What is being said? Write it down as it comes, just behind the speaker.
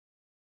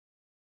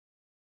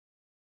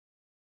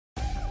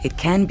It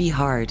can be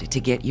hard to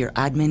get your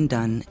admin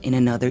done in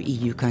another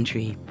EU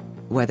country,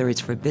 whether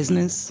it's for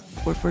business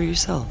or for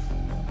yourself.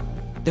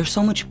 There's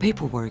so much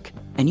paperwork,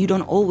 and you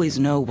don't always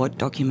know what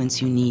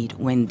documents you need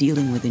when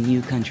dealing with a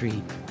new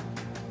country.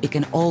 It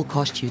can all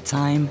cost you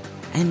time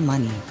and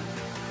money.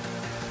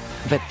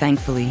 But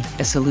thankfully,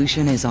 a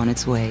solution is on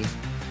its way.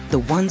 The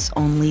Once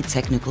Only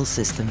Technical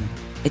System.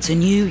 It's a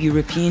new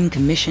European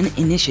Commission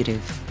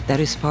initiative that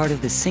is part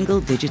of the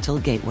Single Digital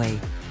Gateway.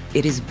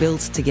 It is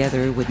built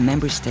together with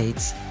member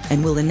states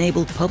and will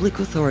enable public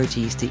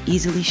authorities to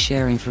easily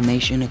share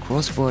information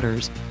across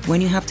borders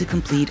when you have to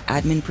complete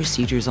admin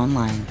procedures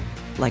online,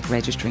 like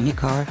registering a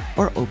car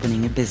or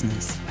opening a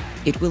business.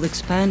 It will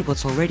expand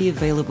what's already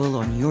available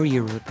on Your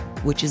Europe,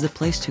 which is the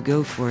place to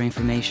go for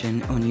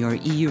information on your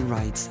EU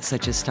rights,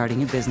 such as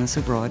starting a business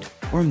abroad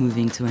or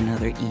moving to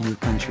another EU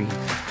country.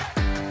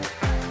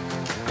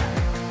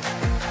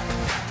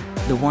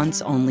 The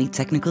Once Only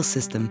Technical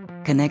System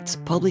connects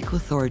public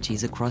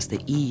authorities across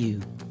the EU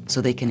so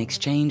they can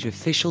exchange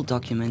official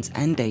documents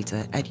and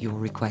data at your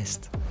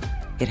request.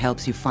 It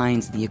helps you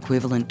find the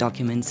equivalent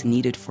documents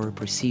needed for a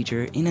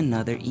procedure in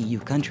another EU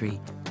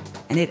country,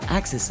 and it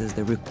accesses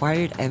the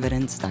required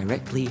evidence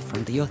directly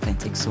from the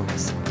authentic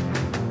source.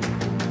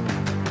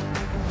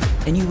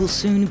 And you will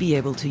soon be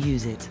able to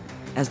use it,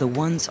 as the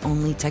Once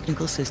Only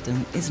Technical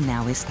System is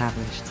now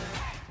established.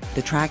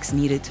 The tracks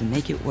needed to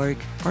make it work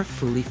are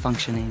fully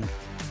functioning.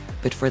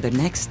 But for the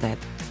next step,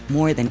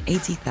 more than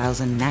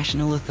 80,000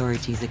 national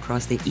authorities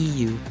across the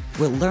EU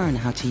will learn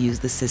how to use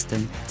the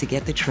system to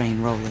get the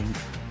train rolling.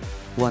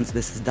 Once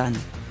this is done,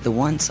 the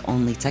Once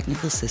Only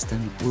Technical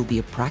System will be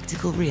a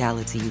practical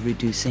reality,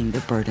 reducing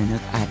the burden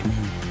of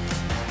admin.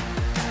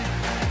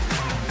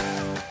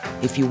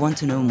 If you want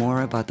to know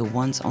more about the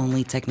Once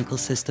Only Technical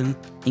System,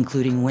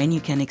 including when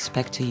you can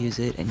expect to use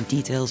it and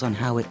details on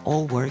how it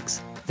all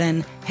works,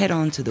 then head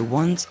on to the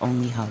Once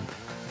Only Hub.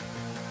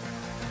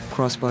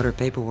 Cross-border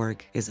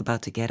paperwork is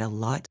about to get a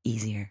lot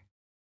easier.